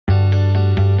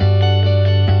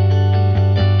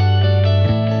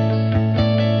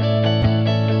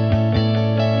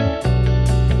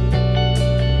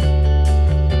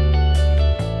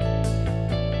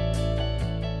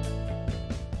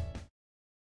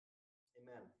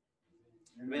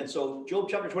Amen. So Job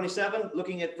chapter 27,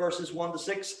 looking at verses 1 to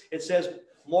 6, it says,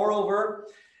 moreover,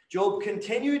 Job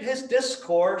continued his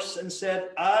discourse and said,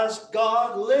 as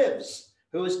God lives,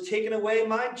 who has taken away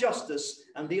my justice,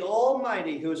 and the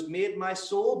Almighty, who has made my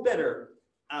soul bitter,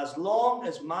 as long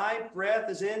as my breath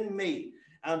is in me,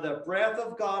 and the breath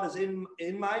of God is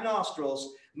in my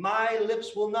nostrils, my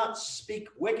lips will not speak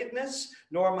wickedness,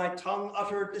 nor my tongue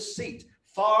utter deceit.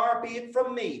 Far be it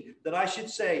from me that I should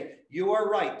say, you are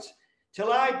right.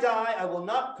 Till I die, I will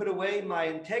not put away my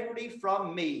integrity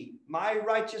from me. My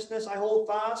righteousness I hold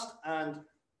fast, and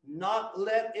not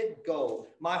let it go.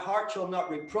 My heart shall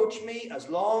not reproach me as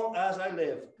long as I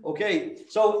live. Okay,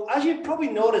 so as you probably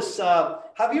notice,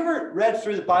 have you ever read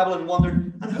through the Bible and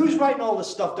wondered, and who's writing all this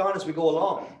stuff down as we go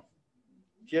along?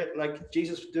 Like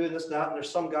Jesus doing this and that, and there's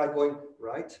some guy going,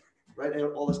 right,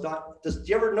 all this down. Do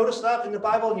you ever notice that in the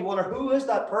Bible and you wonder, who is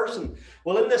that person?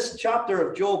 Well, in this chapter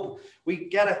of Job, we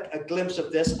get a glimpse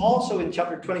of this. Also in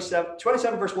chapter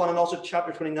 27 verse 1, and also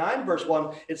chapter 29 verse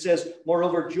 1, it says,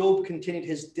 moreover, Job continued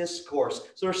his discourse.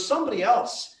 So there's somebody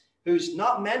else who's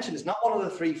not mentioned. It's not one of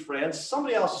the three friends.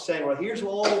 Somebody else is saying, well, here's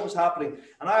all what was happening.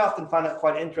 And I often find that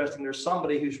quite interesting. There's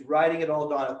somebody who's writing it all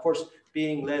down, of course,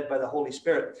 being led by the Holy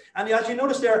Spirit. And as you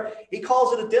notice there, he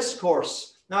calls it a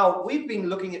discourse. Now, we've been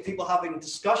looking at people having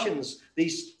discussions,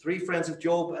 these three friends of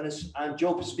Job, and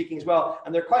Job is speaking as well.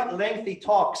 And they're quite lengthy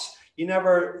talks. Do you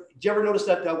ever notice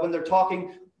that when they're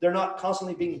talking, they're not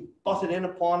constantly being butted in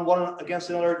upon one against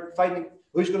another, fighting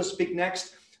who's going to speak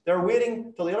next? They're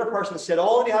waiting till the other person has said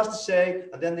all he has to say,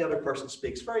 and then the other person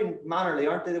speaks. Very mannerly,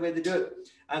 aren't they, the way they do it?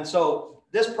 And so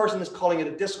this person is calling it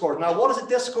a discourse. Now, what is a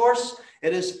discourse?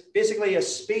 It is basically a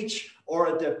speech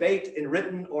or a debate in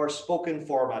written or spoken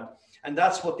format. And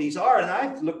that's what these are. And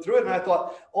I looked through it and I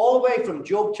thought, all the way from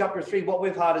Job chapter 3, what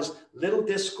we've had is little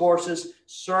discourses,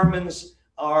 sermons,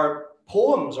 or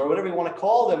poems, or whatever you want to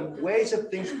call them, ways of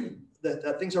things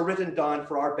that things are written down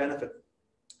for our benefit.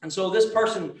 And so this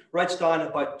person writes down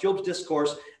about Job's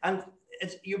discourse, and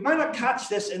you might not catch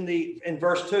this in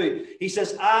verse 2. He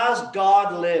says, as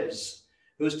God lives,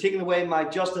 who has taken away my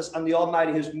justice, and the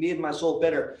Almighty who's made my soul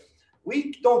bitter.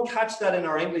 We don't catch that in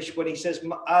our English when he says,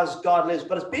 as God lives,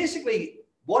 but it's basically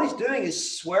what he's doing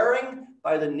is swearing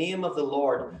by the name of the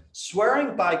Lord,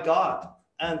 swearing by God.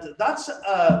 And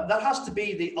that has to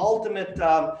be the ultimate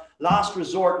last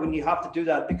resort when you have to do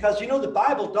that, because, the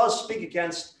Bible does speak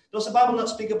against, does the Bible not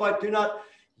speak about do not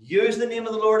use the name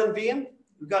of the Lord in vain?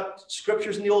 We've got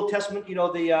scriptures in the Old Testament,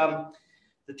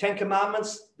 the 10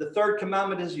 commandments. The third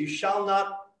commandment is you shall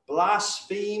not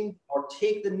blaspheme or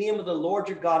take the name of the Lord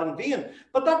your God in vain.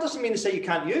 But that doesn't mean to say you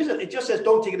can't use it. It just says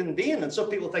don't take it in vain. And some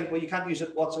people think, well, you can't use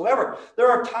it whatsoever. There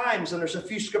are times, and there's a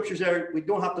few scriptures there, we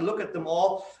don't have to look at them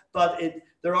all, but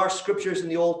there are scriptures in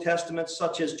the Old Testament,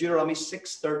 such as Deuteronomy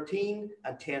 6:13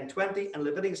 and 10:20 and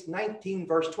Leviticus 19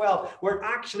 verse 12, where it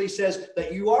actually says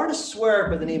that you are to swear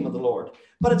by the name of the Lord.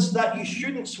 But it's that you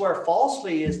shouldn't swear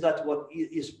falsely, is that what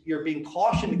is you're being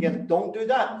cautioned against. Don't do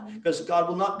that, because God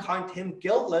will not count him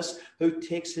guiltless who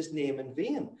takes his name in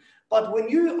vain. But when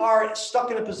you are stuck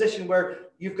in a position where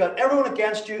you've got everyone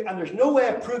against you and there's no way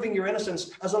of proving your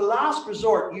innocence, as a last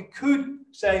resort, you could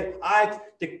say, I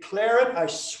declare it, I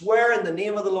swear in the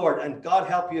name of the Lord, and God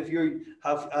help you if you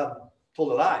have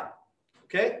told a lie.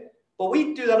 Okay? But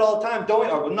we do that all the time, don't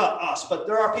we? Or, well, not us, but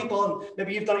there are people, and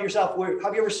maybe you've done it yourself.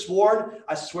 Have you ever sworn?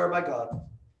 I swear by God.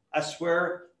 I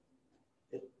swear.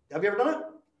 Have you ever done it?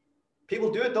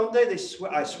 People do it, don't they? They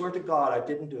swear, I swear to God, I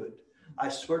didn't do it. I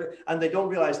swear to, and they don't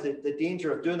realize the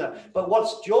danger of doing that. But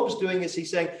what Job's doing is he's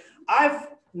saying, I've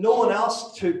no one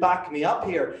else to back me up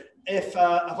here. If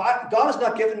God has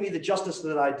not given me the justice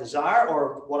that I desire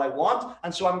or what I want,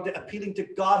 and so I'm appealing to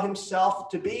God himself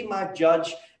to be my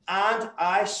judge, and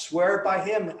I swear by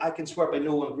him. I can swear by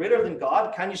no one greater than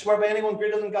God. Can you swear by anyone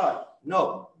greater than God?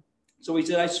 No. So he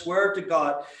said, I swear to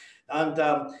God.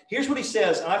 And here's what he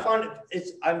says, and I found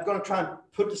I'm going to try and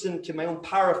put this into my own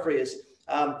paraphrase.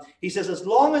 He says, as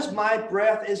long as my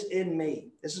breath is in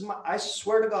me, I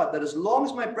swear to God that as long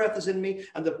as my breath is in me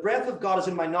and the breath of God is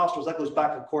in my nostrils, that goes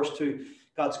back, of course, to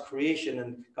God's creation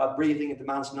and God breathing into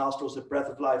man's nostrils the breath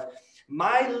of life.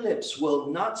 My lips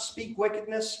will not speak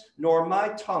wickedness, nor my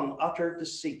tongue utter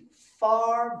deceit.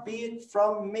 Far be it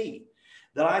from me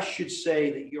that I should say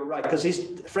that you're right. Because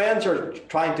his friends are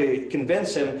trying to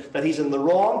convince him that he's in the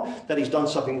wrong, that he's done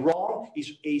something wrong.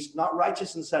 He's not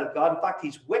righteous in the sight of God. In fact,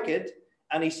 he's wicked.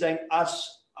 And he's saying, I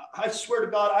swear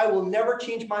to God, I will never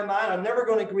change my mind. I'm never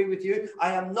going to agree with you.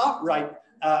 I am not right.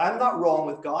 I'm not wrong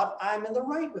with God. I'm in the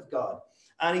right with God.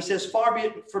 And he says, far be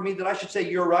it for me that I should say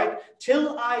you're right.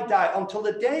 Till I die, until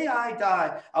the day I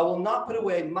die, I will not put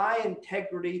away my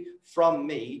integrity from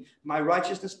me. My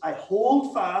righteousness I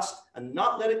hold fast and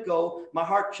not let it go. My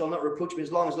heart shall not reproach me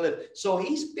as long as I live. So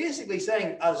he's basically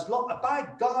saying, as long, by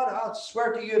God, I'll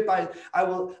swear to you, I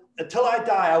will, until I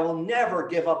die, I will never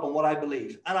give up on what I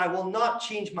believe. And I will not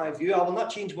change my view. I will not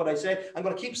change what I say. I'm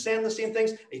going to keep saying the same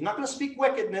things. He's not going to speak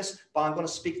wickedness, but I'm going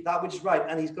to speak that which is right.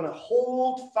 And he's going to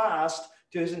hold fast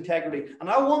to his integrity. And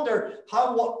I wonder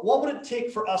what would it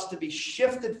take for us to be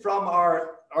shifted from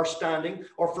our standing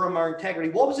or from our integrity?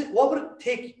 What would it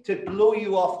take to blow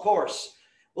you off course?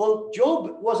 Well,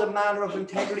 Job was a man of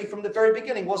integrity from the very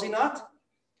beginning, was he not?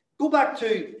 Go back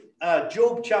to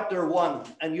Job chapter 1,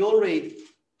 and you'll read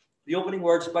the opening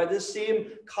words by this same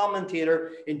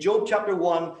commentator in Job chapter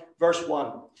 1, verse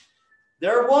 1.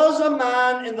 There was a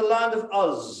man in the land of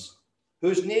Uz,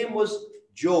 whose name was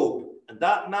Job. And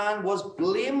that man was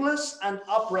blameless and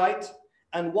upright,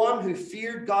 and one who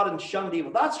feared God and shunned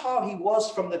evil. That's how he was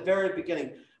from the very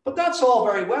beginning. But that's all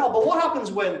very well. But what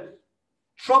happens when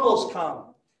troubles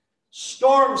come,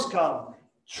 storms come,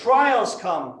 trials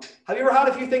come? Have you ever had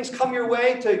a few things come your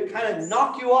way to kind of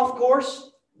knock you off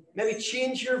course? Maybe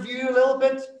change your view a little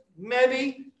bit?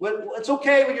 Maybe. Well, it's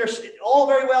okay when you're all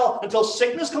very well until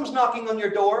sickness comes knocking on your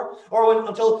door, or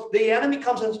until the enemy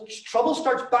comes and trouble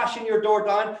starts bashing your door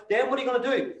down. Then what are you going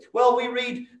to do? Well, we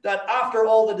read that after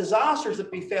all the disasters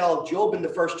that befell Job in the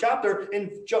first chapter,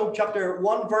 in Job chapter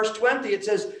 1, verse 20, it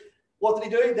says, what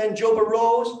did he do? Then Job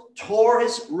arose, tore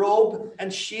his robe,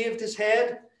 and shaved his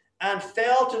head, and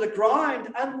fell to the ground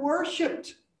and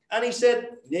worshipped. And he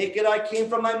said, naked I came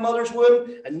from my mother's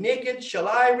womb, and naked shall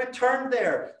I return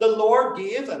there. The Lord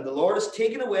gave, and the Lord has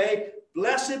taken away.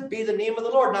 Blessed be the name of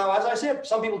the Lord. Now, as I said,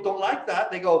 some people don't like that.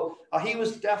 They go, oh, he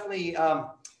was definitely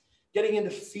getting into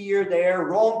fear there,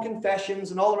 wrong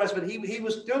confessions and all the rest of it. He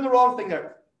was doing the wrong thing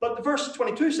there. But the verse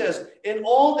 22 says, in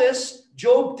all this,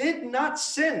 Job did not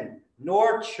sin,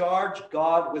 nor charge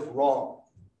God with wrong.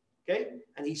 Okay?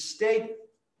 And he stayed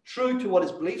true to what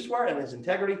his beliefs were and his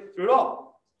integrity through it all.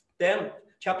 Then,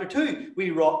 chapter 2,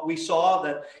 we saw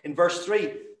that in verse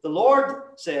 3, the Lord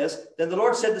says, then the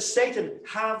Lord said to Satan,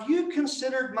 have you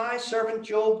considered my servant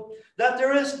Job, that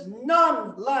there is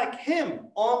none like him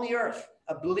on the earth,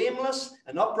 a blameless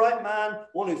and upright man,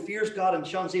 one who fears God and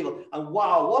shuns evil. And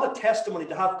wow, what a testimony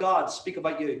to have God speak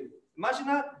about you. Imagine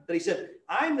that he said,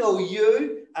 I know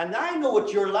you, and I know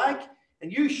what you're like,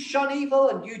 and you shun evil,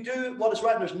 and you do what is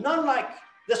right, and there's none like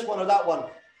this one or that one.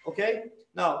 Okay?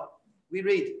 Now, we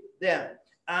read then,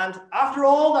 and after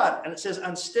all that, and it says,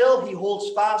 and still he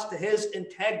holds fast to his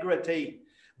integrity.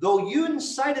 Though you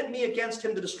incited me against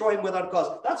him to destroy him without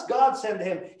cause. That's God saying to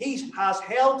him, he has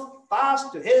held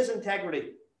fast to his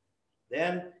integrity.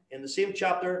 Then, in the same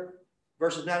chapter,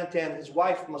 verses 9 and 10, his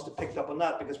wife must have picked up on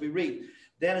that, because we read,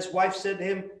 then his wife said to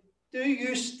him, do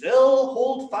you still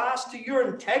hold fast to your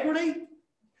integrity?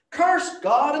 Curse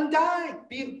God and die.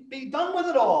 Be done with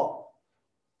it all.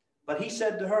 But he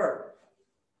said to her,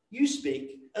 you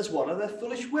speak as one of the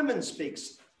foolish women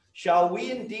speaks. Shall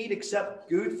we indeed accept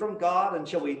good from God, and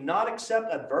shall we not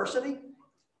accept adversity?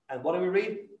 And what do we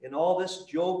read? In all this,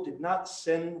 Job did not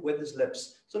sin with his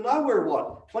lips. So now we're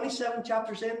what? 27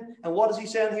 chapters in. And what is he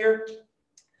saying here?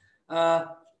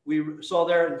 We saw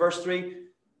there in verse 3,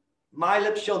 my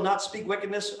lips shall not speak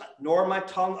wickedness, nor my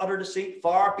tongue utter deceit.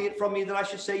 Far be it from me that I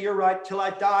should say you're right. Till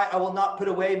I die, I will not put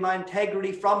away my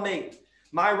integrity from me.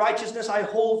 My righteousness I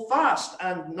hold fast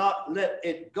and not let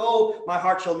it go. My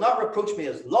heart shall not reproach me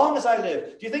as long as I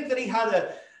live. Do you think that he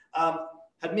had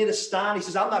made a stand? He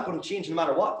says, I'm not going to change no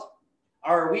matter what.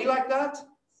 Are we like that?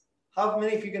 How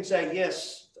many of you can say,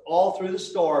 yes, all through the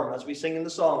storm, as we sing in the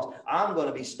songs, I'm going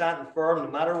to be standing firm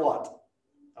no matter what?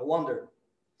 I wonder.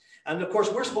 And of course,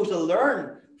 we're supposed to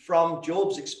learn from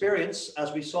Job's experience,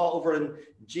 as we saw over in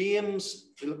James.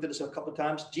 We looked at this a couple of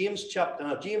times. James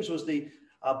was the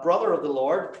brother of the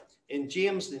Lord. In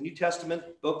James, the New Testament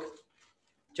book,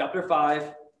 chapter 5,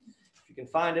 if you can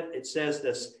find it, it says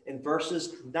this in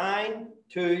verses 9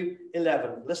 to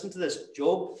 11. Listen to this.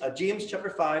 James chapter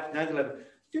 5, 9 to 11.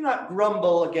 Do not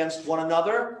grumble against one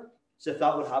another, as if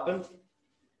that would happen.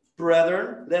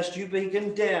 Brethren, lest you be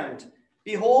condemned.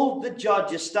 Behold, the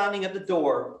judge is standing at the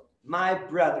door. My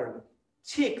brethren,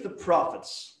 take the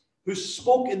prophets who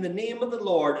spoke in the name of the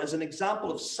Lord as an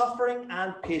example of suffering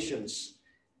and patience.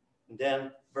 And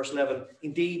then verse 11,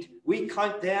 indeed, we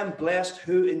count them blessed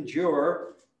who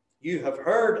endure. You have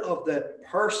heard of the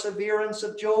perseverance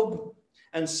of Job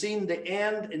and seen the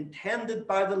end intended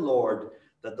by the Lord,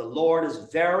 that the Lord is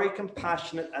very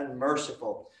compassionate and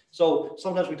merciful. So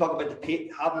sometimes we talk about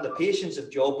having the patience of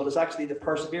Job, but it's actually the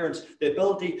perseverance, the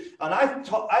ability. And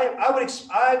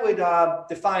I would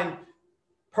define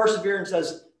perseverance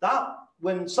as that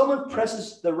when someone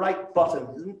presses the right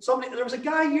button. There was a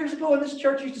guy years ago in this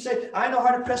church who used to say, "I know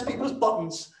how to press people's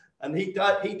buttons." And he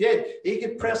did. He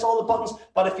could press all the buttons.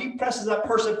 But if he presses that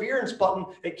perseverance button,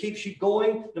 it keeps you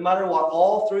going no matter what,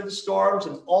 all through the storms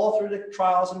and all through the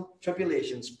trials and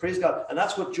tribulations. Praise God. And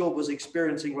that's what Job was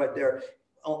experiencing right there.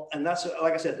 And that's,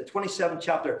 like I said, the 27th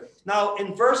chapter. Now,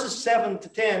 in verses 7 to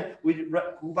 10, we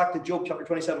go back to Job chapter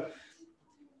 27,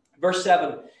 verse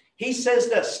 7. He says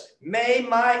this, "May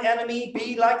my enemy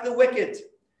be like the wicked,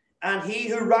 and he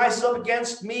who rises up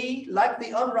against me like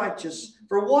the unrighteous.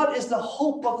 For what is the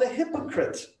hope of the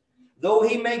hypocrite? Though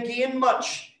he may gain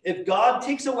much, if God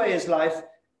takes away his life,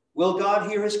 will God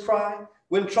hear his cry?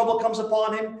 When trouble comes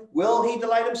upon him, will he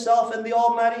delight himself in the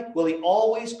Almighty? Will he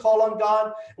always call on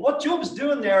God?" And what Job's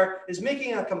doing there is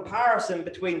making a comparison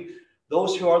between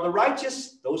those who are the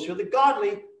righteous, those who are the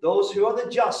godly, those who are the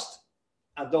just,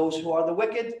 and those who are the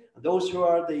wicked, and those who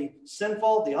are the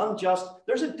sinful, the unjust.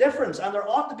 There's a difference, and there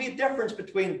ought to be a difference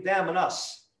between them and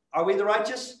us. Are we the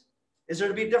righteous? Is there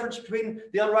to be a difference between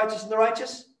the unrighteous and the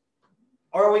righteous?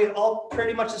 Or are we all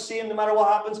pretty much the same no matter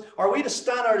what happens? Are we to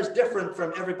stand out as different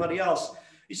from everybody else?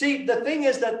 You see, the thing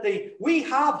is that we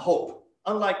have hope.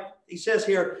 Unlike, he says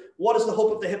here, what is the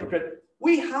hope of the hypocrite?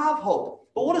 We have hope.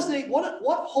 But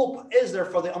what hope is there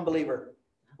for the unbeliever?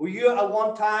 Were you at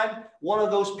one time one of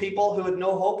those people who had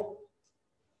no hope?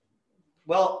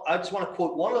 Well, I just want to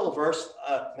quote one little verse,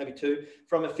 maybe two,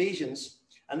 from Ephesians.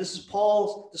 And this is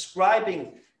Paul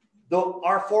describing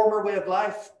our former way of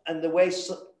life and the way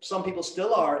some people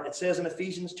still are. It says in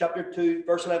Ephesians chapter 2,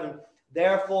 verse 11,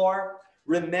 "Therefore,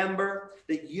 remember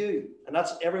that you," and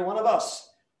that's every one of us,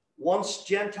 "once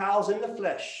Gentiles in the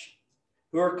flesh,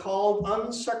 who are called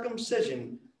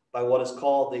uncircumcision by what is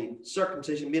called the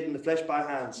circumcision made in the flesh by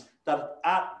hands, that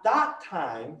at that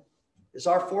time," is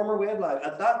our former way of life,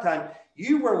 "at that time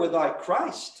you were without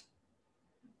Christ,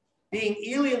 being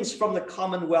aliens from the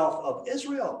commonwealth of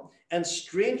Israel and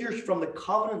strangers from the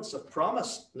covenants of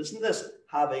promise." Listen to this,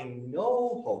 "having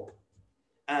no hope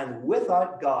and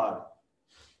without God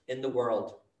in the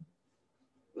world."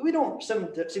 We don't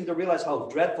seem to realize how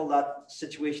dreadful that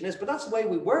situation is, but that's the way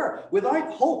we were,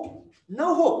 without hope,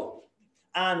 no hope,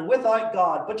 and without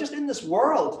God, but just in this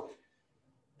world.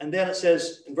 And then it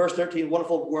says in verse 13,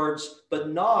 wonderful words, "But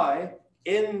now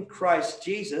in Christ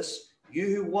Jesus,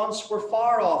 you who once were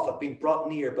far off have been brought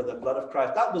near by the blood of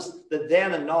Christ." That was the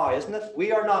then and now, isn't it?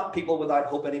 We are not people without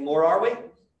hope anymore, are we?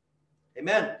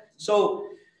 Amen. So,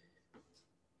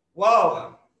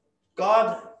 wow,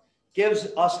 God gives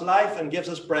us life and gives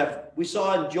us breath. We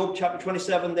saw in Job chapter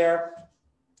 27 there,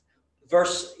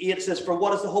 verse 8 says, "For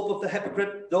what is the hope of the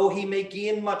hypocrite? Though he may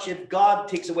gain much, if God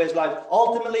takes away his life."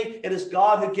 Ultimately, it is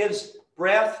God who gives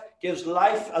breath, gives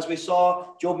life, as we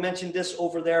saw. Job mentioned this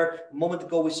over there a moment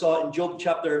ago. We saw in Job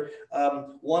chapter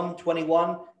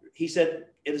 1:21. He said,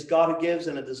 "It is God who gives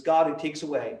and it is God who takes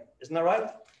away." Isn't that right?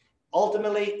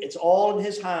 Ultimately, it's all in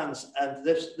his hands. And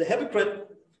the hypocrite,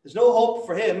 there's no hope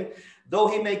for him, though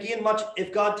he may gain much,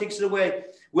 if God takes it away.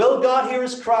 Will God hear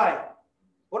his cry?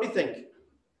 What do you think?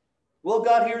 Will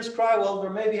God hear his cry? Well, there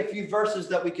may be a few verses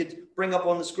that we could bring up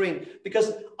on the screen,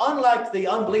 because unlike the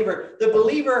unbeliever, the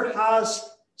believer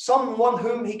has someone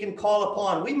whom he can call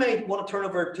upon. We may want to turn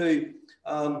over to,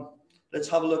 let's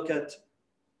have a look at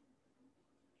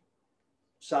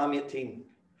Psalm 18.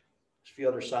 There's a few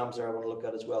other Psalms there I want to look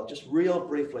at as well, just real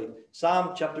briefly.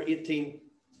 Psalm chapter 18.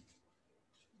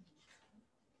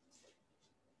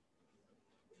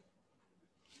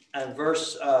 And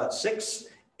verse 6,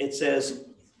 it says,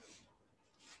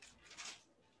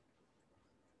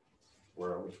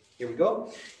 where are we? Here we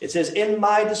go. It says, "In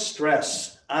my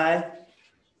distress, I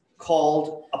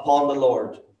called upon the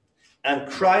Lord and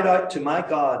cried out to my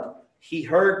God. He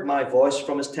heard my voice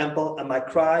from his temple, and my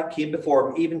cry came before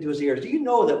him, even to his ears." Do you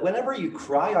know that whenever you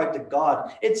cry out to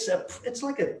God, it's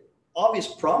like an obvious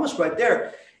promise right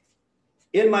there.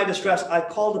 "In my distress, I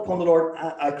called upon the Lord.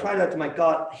 I cried out to my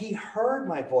God. He heard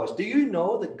my voice." Do you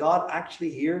know that God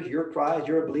actually hears your cry as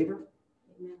you're a believer?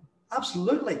 Amen.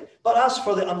 Absolutely. But as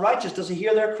for the unrighteous, does he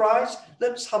hear their cries?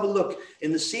 Let's have a look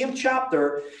in the same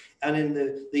chapter, and in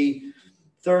the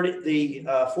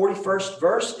 41st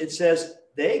verse, it says,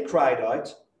 "They cried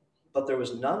out, but there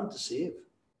was none to save,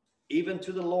 even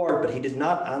to the Lord, but he did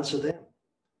not answer them."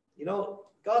 You know,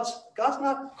 God's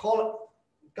not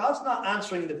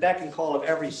answering the beck and call of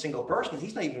every single person.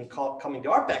 He's not even coming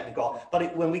to our beck and call.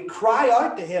 But when we cry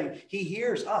out to him, he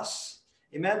hears us.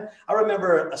 Amen. I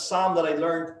remember a psalm that I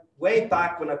learned way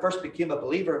back when I first became a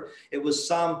believer. It was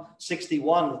Psalm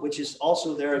 61, which is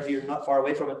also there if you're not far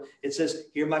away from it. It says,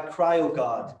 hear my cry, O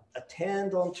God,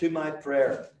 attend unto my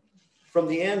prayer from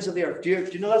the ends of the earth. Do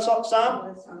you know that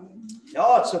psalm?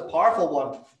 Oh, it's a powerful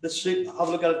one. Let's have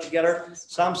a look at it together.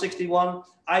 Psalm 61.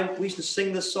 We used to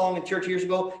sing this song in church years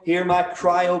ago. Hear my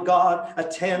cry, O God,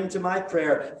 attend to my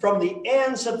prayer. From the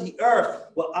ends of the earth,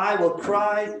 well, I will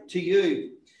cry to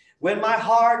you. When my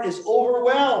heart is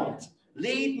overwhelmed,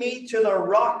 lead me to the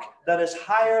rock that is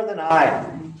higher than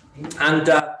I. And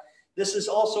this is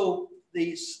also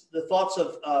the thoughts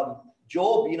of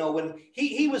Job. You know, when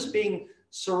he was being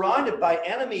surrounded by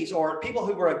enemies or people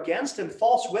who were against him,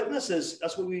 false witnesses.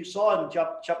 That's what we saw in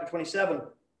chapter 27.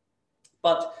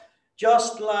 But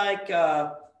just like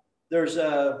there's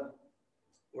a,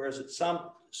 where is it?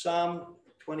 Psalm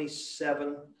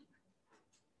 27.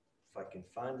 If I can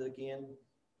find it again,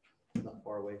 not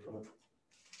far away from it.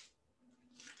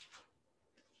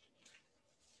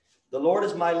 The Lord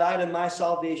is my light and my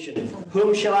salvation.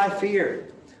 Whom shall I fear?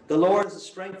 The Lord is the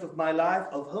strength of my life.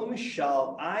 Of whom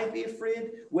shall I be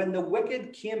afraid? When the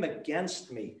wicked came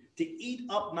against me to eat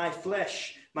up my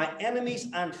flesh, my enemies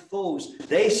and foes,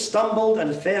 they stumbled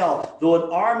and fell. Though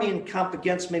an army encamp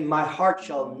against me, my heart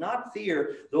shall not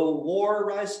fear. Though war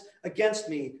rise against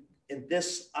me, in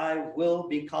this I will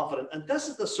be confident. And this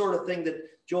is the sort of thing that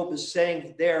Job is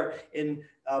saying there in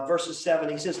verses 7.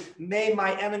 He says, may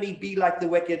my enemy be like the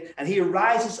wicked, and he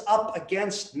rises up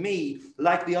against me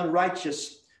like the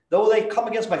unrighteous. Though they come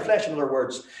against my flesh, in other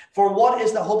words. For what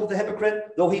is the hope of the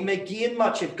hypocrite? Though he may gain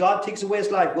much, if God takes away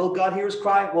his life, will God hear his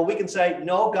cry? Well, we can say,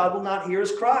 no, God will not hear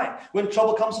his cry. When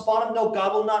trouble comes upon him, no,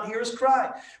 God will not hear his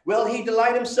cry. Will he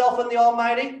delight himself in the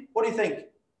Almighty? What do you think?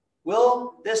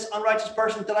 Will this unrighteous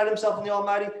person delight himself in the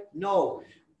Almighty? No.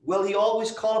 Will he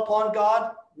always call upon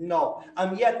God? No.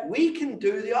 And yet we can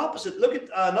do the opposite. Look at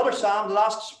another psalm. The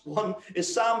last one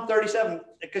is Psalm 37,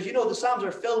 because you know the psalms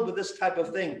are filled with this type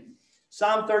of thing.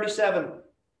 Psalm 37,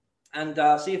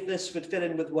 and see if this would fit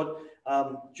in with what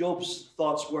Job's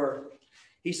thoughts were.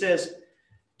 He says,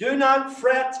 do not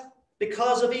fret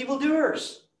because of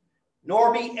evildoers,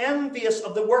 nor be envious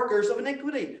of the workers of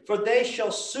iniquity, for they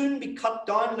shall soon be cut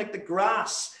down like the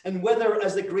grass and wither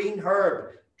as the green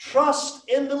herb. Trust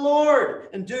in the Lord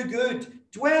and do good.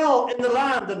 Dwell in the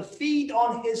land and feed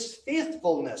on his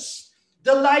faithfulness.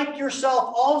 Delight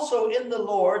yourself also in the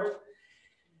Lord,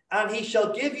 and he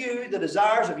shall give you the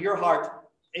desires of your heart.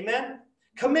 Amen.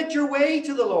 Commit your way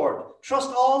to the Lord.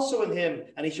 Trust also in him,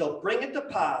 and he shall bring it to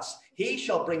pass. He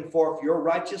shall bring forth your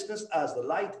righteousness as the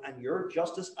light and your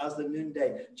justice as the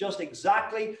noonday. Just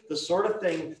exactly the sort of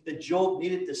thing that Job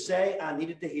needed to say and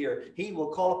needed to hear. He will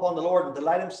call upon the Lord and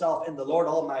delight himself in the Lord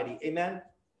Almighty. Amen.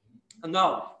 And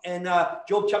now, in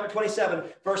Job chapter 27,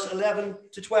 verse 11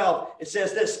 to 12, it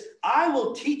says this, I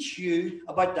will teach you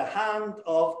about the hand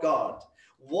of God.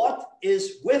 What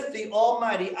is with the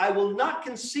Almighty I will not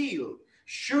conceal.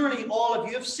 Surely all of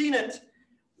you have seen it.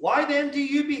 Why then do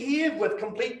you behave with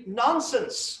complete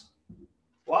nonsense?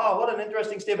 Wow, what an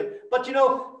interesting statement. But you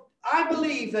know, I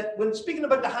believe that when speaking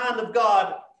about the hand of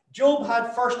God, Job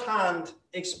had first-hand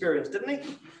experience, didn't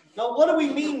he? Now, what do we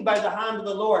mean by the hand of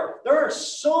the Lord? There are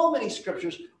so many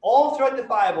scriptures all throughout the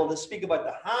Bible that speak about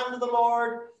the hand of the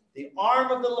Lord, the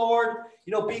arm of the Lord,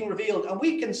 you know, being revealed. And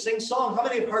we can sing songs. How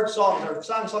many have heard songs or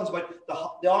sang songs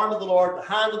about the arm of the Lord, the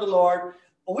hand of the Lord?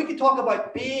 Or we can talk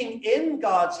about being in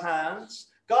God's hands,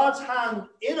 God's hand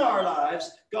in our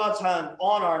lives, God's hand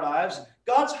on our lives,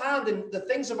 God's hand in the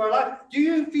things of our life. Do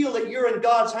you feel that you're in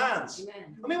God's hands?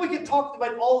 Amen. I mean, we could talk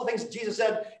about all the things Jesus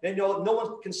said, you know, no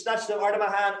one can snatch them out of my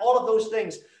hand, all of those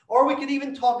things. Or we could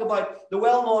even talk about the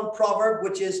well-known proverb,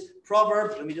 which is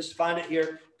Proverb, let me just find it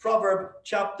here, Proverb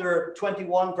chapter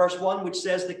 21, verse 1, which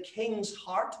says, the king's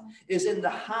heart is in the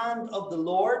hand of the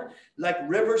Lord like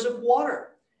rivers of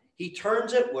water. He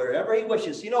turns it wherever he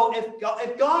wishes. You know, if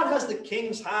God has the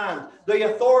king's hand,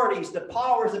 the authorities, the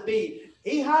powers that be,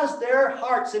 he has their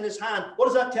hearts in his hand. What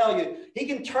does that tell you? He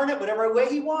can turn it whatever way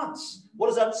he wants.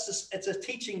 What is that? It's a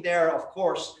teaching there, of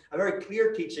course, a very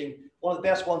clear teaching, one of the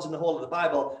best ones in the whole of the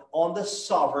Bible, on the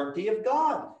sovereignty of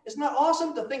God. Isn't that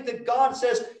awesome to think that God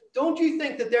says, don't you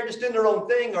think that they're just doing their own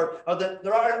thing or that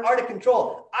they're out of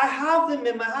control? I have them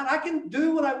in my hand. I can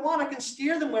do what I want. I can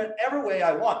steer them whatever way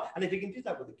I want. And if he can do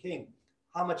that with the king,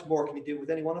 how much more can he do with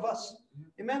any one of us?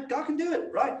 Amen. God can do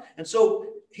it, right? And so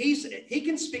he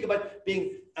can speak about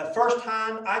being a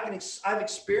firsthand. I've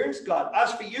experienced God.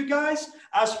 As for you guys,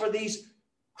 as for these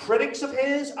critics of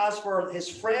his, as for his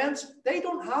friends, they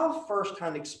don't have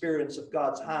first-hand experience of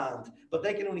God's hand, but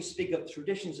they can only speak of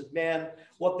traditions of men,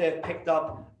 what they've picked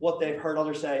up, what they've heard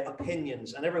others say,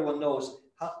 opinions. And everyone knows,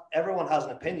 everyone has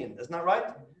an opinion, isn't that right?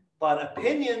 But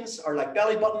opinions are like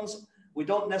belly buttons. We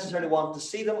don't necessarily want to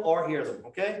see them or hear them,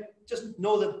 okay? Just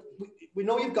know that we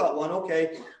know you've got one,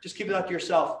 okay? Just keep it out to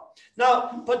yourself.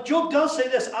 Now, but Job does say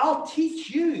this, I'll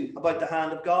teach you about the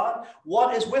hand of God.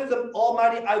 What is with them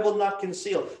Almighty, I will not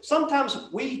conceal. Sometimes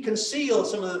we conceal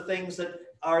some of the things that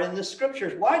are in the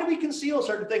scriptures. Why do we conceal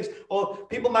certain things? Well,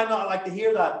 people might not like to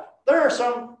hear that. There are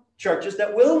some churches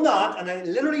that will not, and I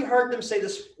literally heard them say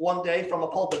this one day from a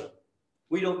pulpit.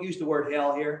 We don't use the word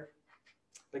hell here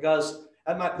because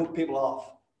that might put people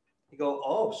off. You go,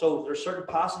 oh, so there's certain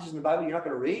passages in the Bible you're not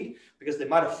going to read because they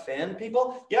might offend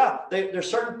people. Yeah, there's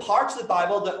certain parts of the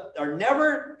Bible that are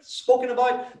never spoken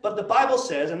about, but the Bible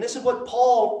says, and this is what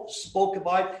Paul spoke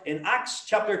about in Acts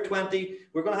chapter 20.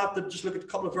 We're going to have to just look at a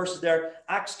couple of verses there.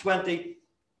 Acts 20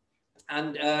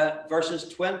 and verses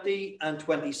 20 and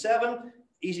 27.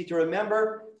 Easy to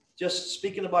remember. Just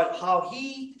speaking about how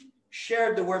he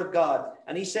shared the word of God.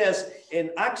 And he says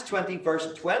in Acts 20,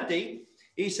 verse 20,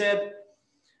 he said,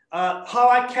 how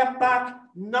I kept back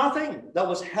nothing that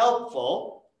was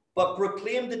helpful, but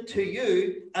proclaimed it to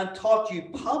you and taught you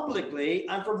publicly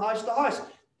and from house to house.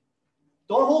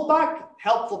 Don't hold back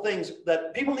helpful things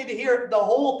that people need to hear the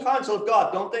whole counsel of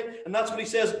God, don't they? And that's what he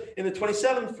says in the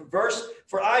 27th verse,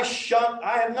 for I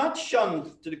have not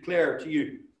shunned to declare to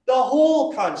you the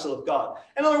whole counsel of God.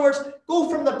 In other words, go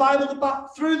from the Bible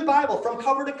through the Bible, from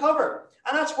cover to cover.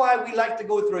 And that's why we like to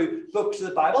go through books of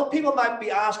the Bible. People might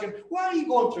be asking, why are you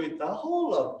going through the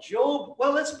whole of Job?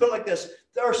 Well, let's put it like this.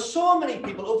 There are so many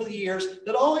people over the years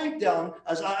that all they've done,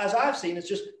 as I've seen, is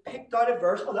just picked out a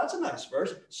verse. Oh, that's a nice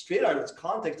verse. Straight out of its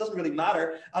context. Doesn't really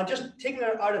matter. And just taking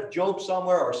it out of Job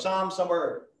somewhere or Psalm somewhere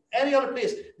or any other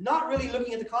place, not really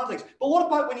looking at the context. But what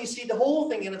about when you see the whole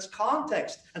thing in its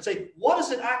context and say, what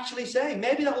does it actually say?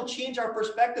 Maybe that will change our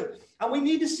perspective. And we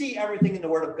need to see everything in the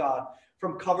Word of God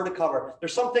from cover to cover.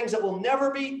 There's some things that will never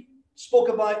be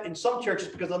spoken about in some churches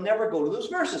because they'll never go to those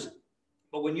verses.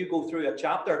 But when you go through a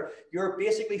chapter, you're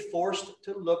basically forced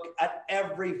to look at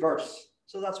every verse.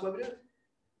 So that's why we do it.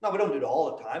 Now, we don't do it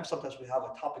all the time. Sometimes we have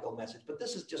a topical message, but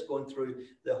this is just going through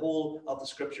the whole of the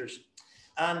scriptures.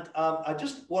 And I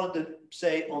just wanted to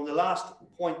say on the last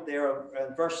point there,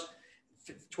 verse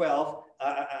 12,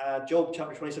 Job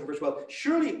chapter 27, verse 12,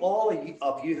 surely all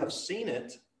of you have seen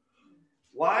it.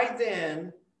 Why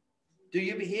then do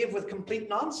you behave with complete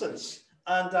nonsense?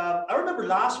 And I remember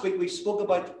last week we spoke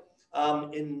about,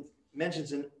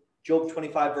 mentions in Job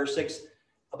 25, verse 6,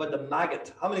 about the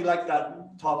maggot. How many like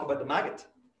that talk about the maggot?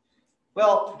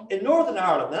 Well, in Northern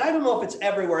Ireland, and I don't know if it's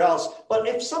everywhere else, but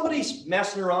if somebody's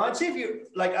messing around, say if you,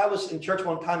 like I was in church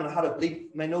one time and I had a bleed,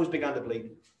 my nose began to bleed. I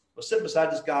was sitting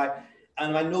beside this guy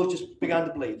and my nose just began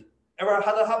to bleed. Ever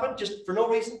had that happen? Just for no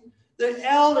reason? The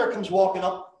elder comes walking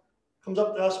up, comes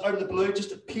up to us out of the blue,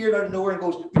 just appeared out of nowhere and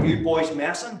goes, you boys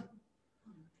messing?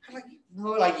 I'm like, no,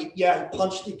 like, yeah, he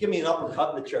punched, he gave me an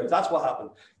uppercut in the church. That's what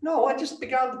happened. No, I just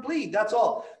began to bleed. That's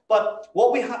all. But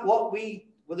well,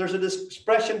 there's this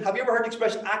expression. Have you ever heard the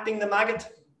expression acting the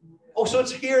maggot? Oh, so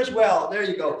it's here as well. There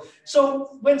you go.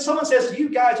 So when someone says, you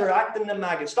guys are acting the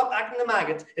maggot, stop acting the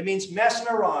maggot, it means messing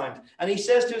around. And he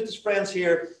says to his friends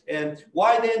here,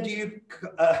 why then do you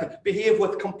behave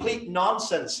with complete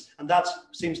nonsense? And that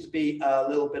seems to be a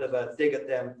little bit of a dig at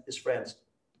them, his friends.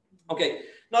 Okay.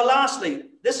 Now, lastly,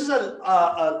 this is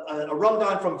a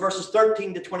rundown from verses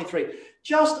 13 to 23.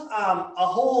 Just a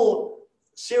whole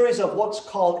series of what's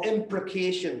called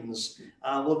imprecations.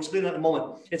 We'll explain that in a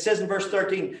moment. It says in verse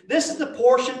 13, this is the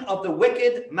portion of the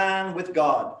wicked man with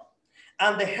God,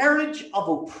 and the heritage of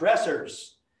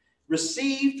oppressors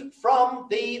received from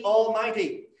the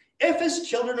Almighty. If his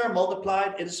children are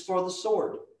multiplied, it is for the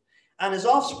sword, and his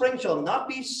offspring shall not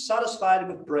be satisfied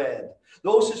with bread.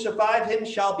 Those who survive him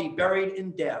shall be buried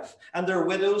in death, and their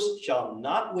widows shall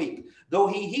not weep. Though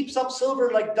he heaps up silver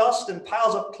like dust and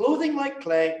piles up clothing like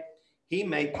clay, he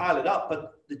may pile it up,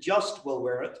 but the just will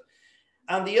wear it,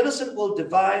 and the innocent will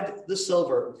divide the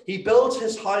silver. He builds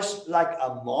his house like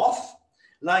a moth,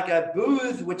 like a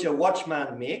booth which a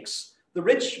watchman makes. The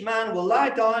rich man will lie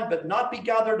down, but not be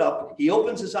gathered up. He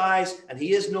opens his eyes, and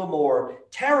he is no more.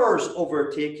 Terrors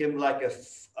overtake him like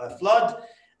a flood.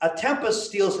 A tempest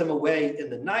steals him away in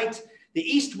the night. The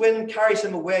east wind carries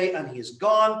him away, and he is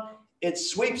gone. It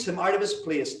sweeps him out of his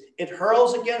place. It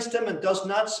hurls against him and does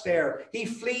not spare. He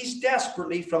flees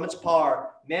desperately from its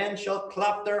power. Men shall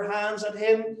clap their hands at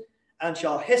him and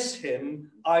shall hiss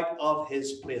him out of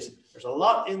his place. There's a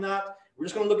lot in that. We're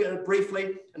just going to look at it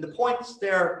briefly. And the points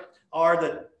there are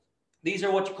that these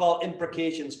are what you call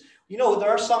imprecations. You know, there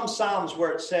are some Psalms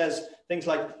where it says things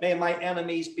like, may my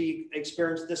enemies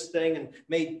experience this thing, and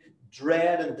may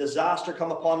dread and disaster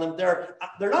come upon them. They're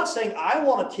not saying I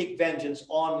want to take vengeance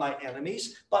on my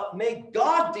enemies, but may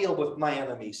God deal with my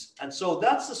enemies. And so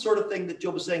that's the sort of thing that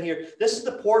Job is saying here. This is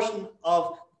the portion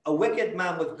of a wicked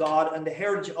man with God and the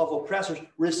heritage of oppressors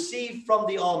received from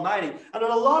the Almighty. And there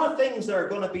are a lot of things that are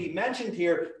going to be mentioned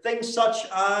here, things such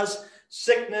as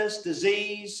sickness,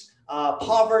 disease,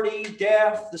 poverty,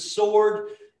 death, the sword,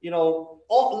 you know,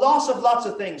 loss of lots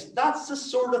of things. That's the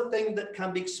sort of thing that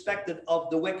can be expected of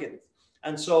the wicked.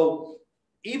 And so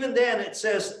even then it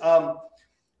says, I'm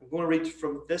going to read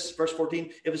from this, verse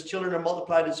 14. If his children are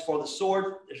multiplied as for the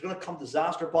sword, there's going to come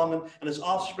disaster upon them, and his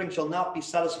offspring shall not be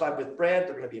satisfied with bread.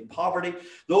 They're going to be in poverty.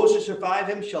 Those who survive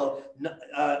him shall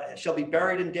be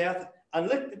buried in death. And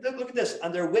look at this.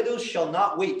 And their widows shall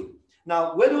not weep.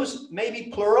 Now, widows may be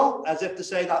plural, as if to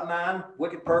say that man,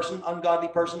 wicked person, ungodly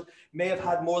person, may have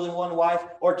had more than one wife,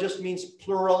 or just means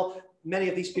plural. Many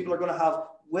of these people are going to have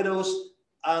widows,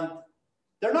 and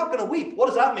they're not going to weep. What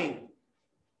does that mean?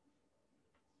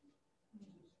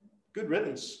 Good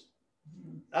riddance.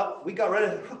 We got rid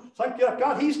of, thank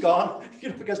God he's gone,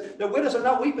 because the widows are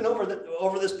not weeping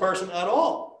over this person at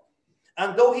all.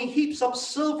 And though he heaps up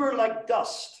silver like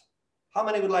dust, how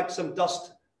many would like some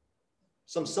dust?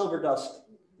 Some silver dust.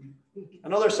 I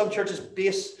know there's some churches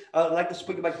like to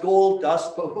speak about gold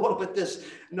dust, but what about this?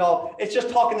 No, it's just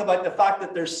talking about the fact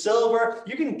that there's silver.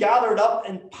 You can gather it up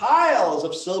in piles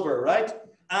of silver, right?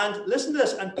 And listen to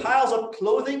this, and piles of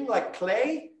clothing like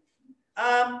clay.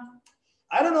 I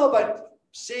don't know about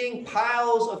seeing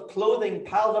piles of clothing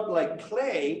piled up like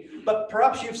clay, but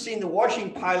perhaps you've seen the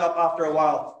washing pile up after a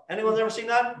while. Anyone's ever seen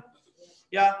that?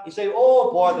 Yeah, you say,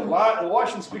 oh boy, the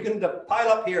washing's beginning to pile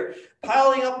up here,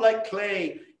 piling up like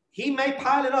clay. He may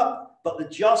pile it up, but the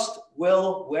just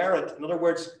will wear it. In other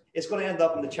words, it's going to end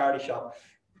up in the charity shop,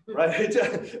 right?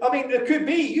 I mean, it could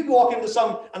be. You walk into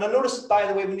some, and I noticed, by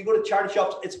the way, when you go to charity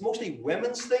shops, it's mostly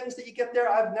women's things that you get there.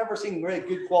 I've never seen really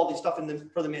good quality stuff in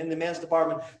the men's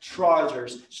department.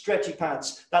 Trousers, stretchy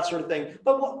pants, that sort of thing.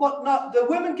 But what not? The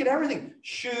women get everything: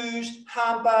 shoes,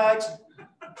 handbags,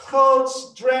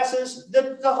 coats, dresses,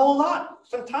 the whole lot.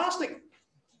 Fantastic.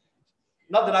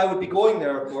 Not that I would be going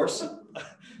there, of course,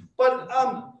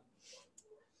 but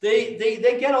they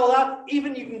get all that.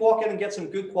 Even you can walk in and get some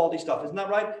good quality stuff, isn't that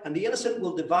right? And the innocent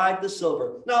will divide the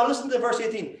silver. Now listen to verse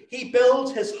 18. He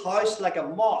builds his house like a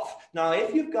moth. Now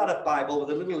if you've got a Bible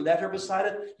with a little letter beside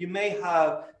it, you may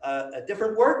have a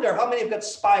different word there. How many have got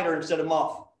spider instead of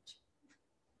moth?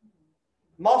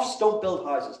 Moths don't build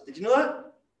houses. Did you know that?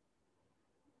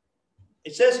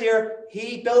 It says here,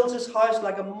 he builds his house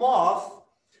like a moth,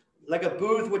 like a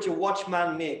booth which a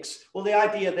watchman makes. Well, the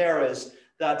idea there is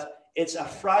that it's a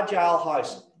fragile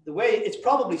house. The way it's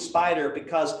probably spider,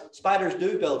 because spiders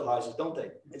do build houses, don't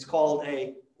they? It's called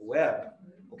a web,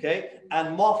 okay?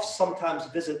 And moths sometimes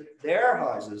visit their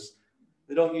houses.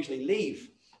 They don't usually leave,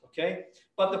 okay?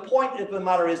 But the point of the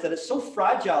matter is that it's so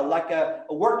fragile, like a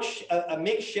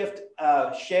makeshift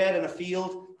shed in a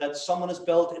field that someone has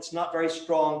built. It's not very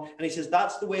strong. And he says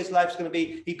that's the way his life's going to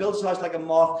be. He builds his house like a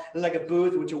moth and like a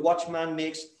booth which a watchman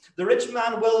makes. The rich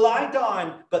man will lie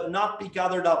down but not be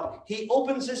gathered up. He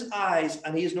opens his eyes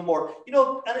and he is no more. You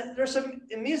know, and there's some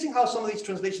amazing how some of these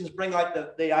translations bring out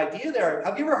the idea there.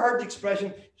 Have you ever heard the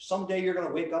expression, someday you're going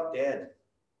to wake up dead?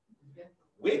 Yeah.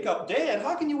 Wake up dead?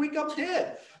 How can you wake up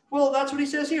dead? Well, that's what he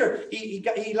says here.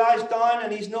 He lies down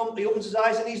and he opens his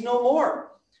eyes and he's no more.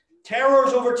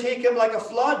 Terrors overtake him like a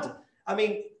flood. I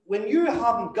mean, when you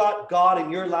haven't got God in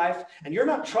your life and you're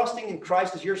not trusting in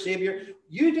Christ as your Savior,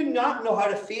 you do not know how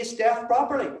to face death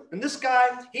properly. And this guy,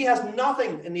 he has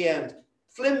nothing in the end.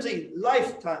 Flimsy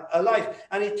life,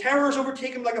 and terrors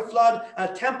overtake him like a flood, and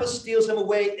a tempest steals him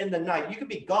away in the night. You could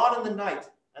be gone in the night,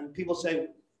 and people say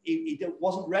he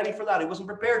wasn't ready for that. He wasn't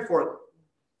prepared for it.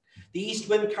 The east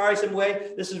wind carries him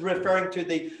away. This is referring to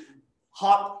the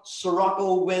hot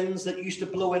Sirocco winds that used to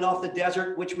blow in off the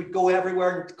desert, which would go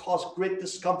everywhere and cause great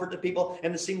discomfort to people.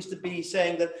 And it seems to be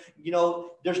saying that, you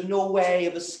know, there's no way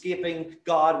of escaping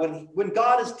God when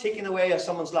God is taking away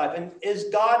someone's life. And is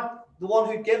God the one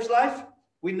who gives life?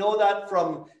 We know that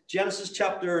from Genesis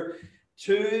chapter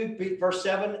 2, verse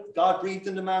 7. God breathed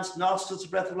into man's nostrils the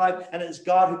breath of life, and it is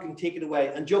God who can take it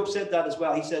away. And Job said that as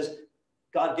well. He says,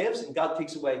 God gives and God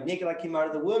takes away. Naked I came out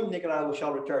of the womb, naked I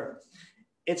shall return.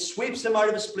 It sweeps him out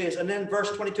of his place. And then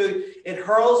verse 22, it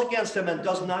hurls against him and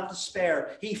does not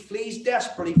despair. He flees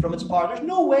desperately from its power. There's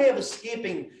no way of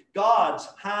escaping God's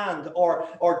hand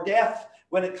or death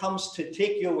when it comes to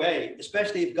take you away,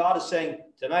 especially if God is saying,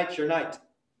 tonight's your night.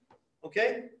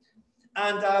 Okay?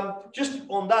 And just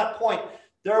on that point,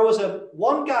 there was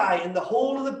one guy in the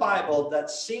whole of the Bible that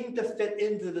seemed to fit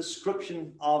into the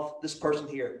description of this person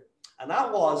here. And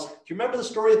that was, do you remember the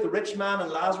story of the rich man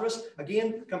and Lazarus?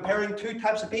 Again, comparing two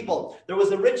types of people. There was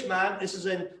the rich man. This is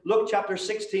in Luke chapter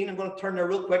 16. I'm going to turn there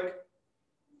real quick.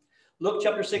 Luke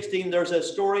chapter 16, there's a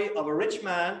story of a rich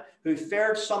man who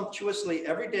fared sumptuously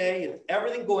every day and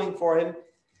everything going for him.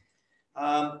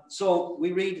 So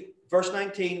we read verse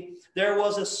 19, there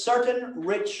was a certain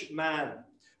rich man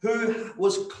who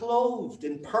was clothed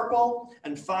in purple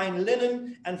and fine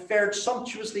linen and fared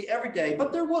sumptuously every day.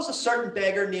 But there was a certain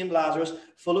beggar named Lazarus,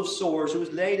 full of sores, who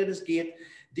was laid at his gate,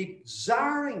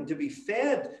 desiring to be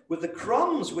fed with the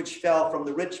crumbs which fell from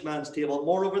the rich man's table.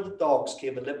 Moreover, the dogs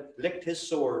came and licked his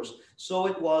sores. So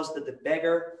it was that the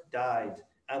beggar died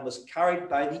and was carried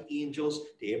by the angels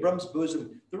to Abraham's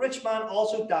bosom. The rich man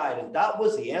also died, and that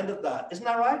was the end of that. Isn't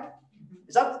that right?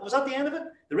 Was that the end of it?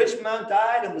 The rich man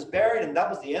died and was buried, and that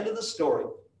was the end of the story.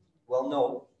 Well,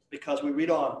 no, because we read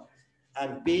on.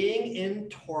 And being in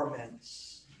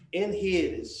torments, in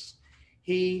Hades,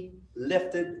 he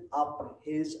lifted up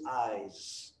his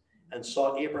eyes and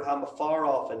saw Abraham afar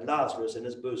off and Lazarus in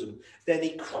his bosom. Then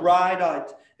he cried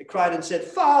out. He cried and said,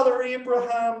 Father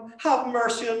Abraham, have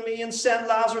mercy on me and send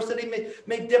Lazarus that he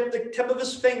may dip the tip of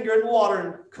his finger in water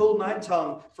and cool my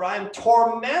tongue, for I am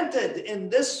tormented in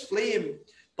this flame.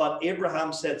 But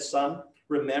Abraham said, Son,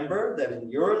 remember that in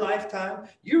your lifetime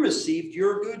you received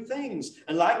your good things,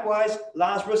 and likewise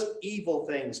Lazarus evil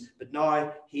things. But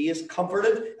now he is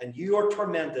comforted and you are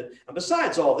tormented. And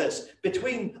besides all this,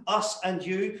 between us and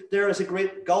you there is a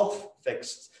great gulf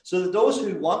fixed, so that those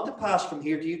who want to pass from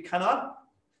here to you cannot,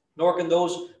 nor can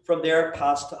those from there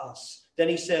pass to us. Then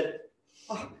he said,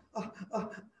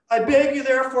 I beg you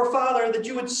therefore, Father, that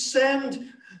you would send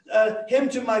him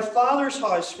to my father's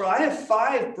house, for I have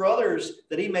 5 brothers,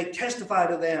 that he may testify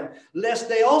to them, lest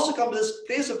they also come to this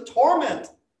place of torment.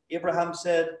 Abraham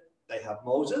said, they have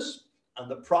Moses and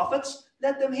the prophets,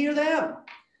 let them hear them.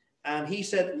 And he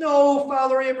said, no,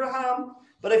 Father Abraham,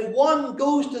 but if one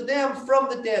goes to them from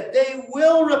the dead, they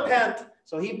will repent.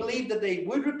 So he believed that they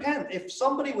would repent. If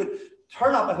somebody would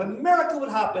turn up, if a miracle would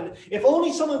happen, if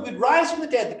only someone would rise from the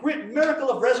dead, the great miracle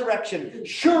of resurrection,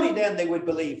 surely then they would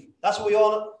believe. That's what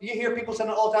you hear people saying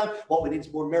it all the time. What we need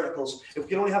is more miracles. If we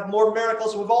could only have more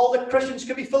miracles, if all the Christians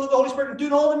could be filled with the Holy Spirit and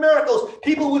doing all the miracles,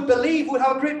 people would believe, would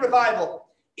have a great revival.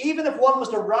 Even if one was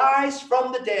to rise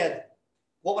from the dead,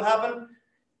 what would happen?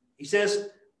 He says,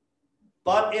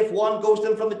 but if one goes to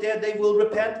them from the dead, they will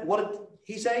repent. What did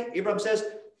he say? Abraham says,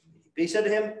 he said to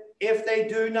him, if they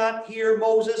do not hear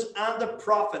Moses and the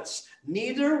prophets,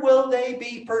 neither will they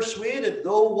be persuaded,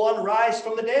 though one rise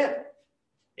from the dead.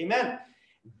 Amen.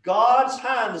 God's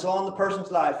hand is on the person's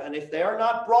life, and if they are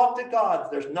not brought to God,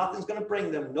 there's nothing's going to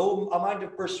bring them. No amount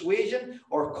of persuasion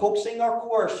or coaxing or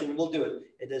coercion will do it.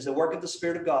 It is the work of the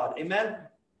Spirit of God. Amen.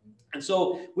 And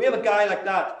so we have a guy like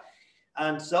that.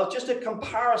 And so just a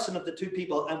comparison of the two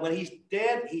people. And when he's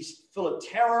dead, he's full of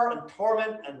terror and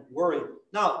torment and worry.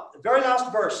 Now, the very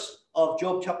last verse of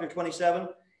Job chapter 27,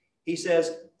 he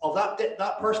says, of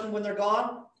that person when they're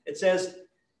gone, it says,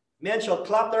 men shall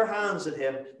clap their hands at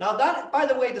him. Now that, by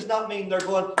the way, does not mean they're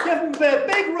going, give him a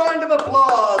big round of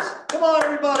applause. Come on,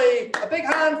 everybody. A big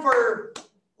hand for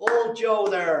old Joe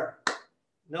there.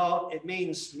 No, it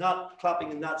means not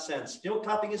clapping in that sense. You know what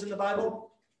clapping is in the Bible?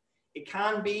 It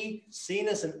can be seen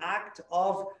as an act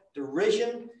of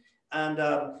derision. And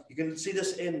you can see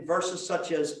this in verses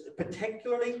such as,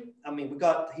 particularly, I mean, we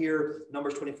got here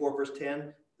Numbers 24, verse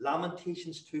 10,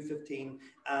 Lamentations 2:15,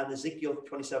 and Ezekiel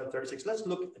 27:36. Let's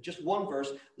look at just one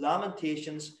verse,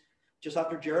 Lamentations, just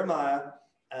after Jeremiah,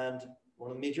 and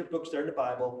one of the major books there in the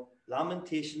Bible,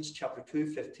 Lamentations chapter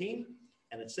 2:15,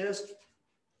 and it says,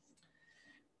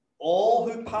 all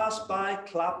who pass by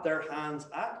clap their hands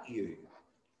at you.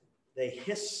 They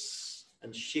hiss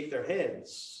and shake their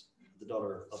heads, the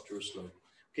daughter of Jerusalem.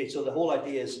 Okay, so the whole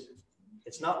idea is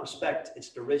it's not respect, it's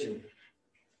derision.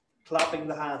 Clapping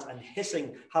the hands and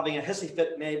hissing, having a hissy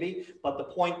fit maybe, but the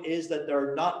point is that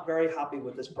they're not very happy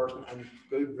with this person, and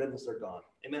good riddance, they're gone.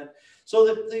 Amen. So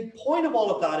the point of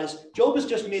all of that is Job has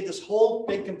just made this whole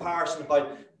big comparison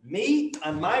about me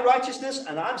and my righteousness,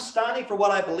 and I'm standing for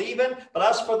what I believe in. But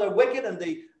as for the wicked and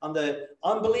the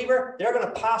unbeliever, they're going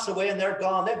to pass away and they're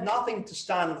gone. They have nothing to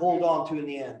stand and hold on to in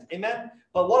the end. Amen.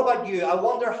 But what about you? I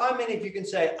wonder how many of you can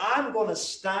say, I'm going to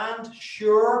stand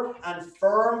sure and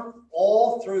firm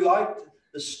all throughout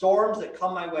the storms that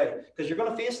come my way, because you're going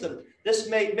to face them. This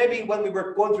maybe when we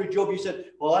were going through Job, you said,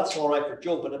 well, that's all right for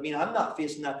Job, but I mean, I'm not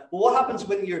facing that. Well, what happens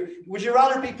when would you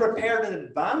rather be prepared in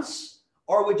advance,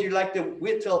 or would you like to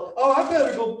wait till, oh, I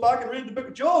better go back and read the book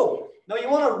of Job? No, you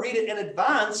want to read it in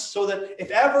advance so that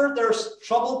if ever there's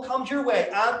trouble comes your way,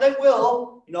 and it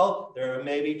will, there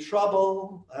may be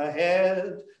trouble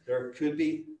ahead. There could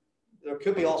be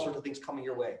all sorts of things coming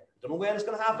your way. Don't know when it's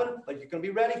going to happen, but you're going to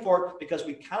be ready for it, because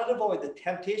we cannot avoid the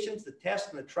temptations, the tests,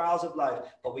 and the trials of life.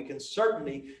 But we can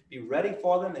certainly be ready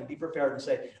for them and be prepared and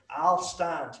say, I'll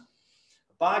stand.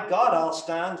 By God, I'll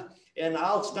stand, and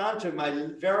I'll stand to my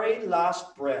very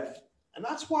last breath. And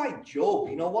that's why Job,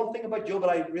 one thing about Job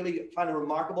that I really find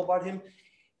remarkable about him,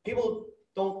 people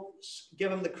don't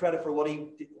give him the credit for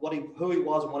who he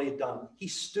was and what he had done. He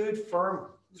stood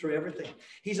firm through everything.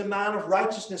 He's a man of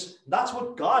righteousness. That's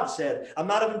what God said. A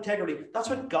man of integrity. That's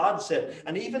what God said.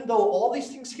 And even though all these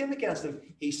things came against him,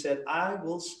 he said, I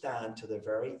will stand to the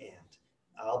very end.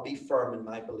 I'll be firm in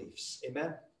my beliefs.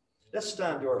 Amen. Let's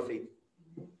stand to our feet.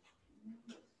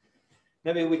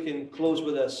 Maybe we can close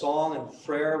with a song and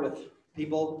prayer with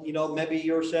people. Maybe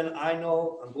you're saying, I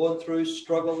know I'm going through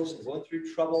struggles, I'm going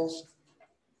through troubles.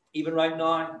 Even right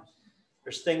now,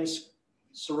 there's things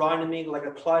surrounding me like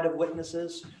a cloud of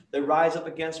witnesses. They rise up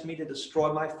against me to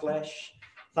destroy my flesh.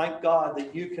 Thank God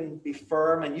that you can be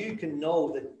firm and you can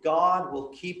know that God will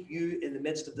keep you in the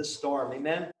midst of this storm.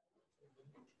 Amen.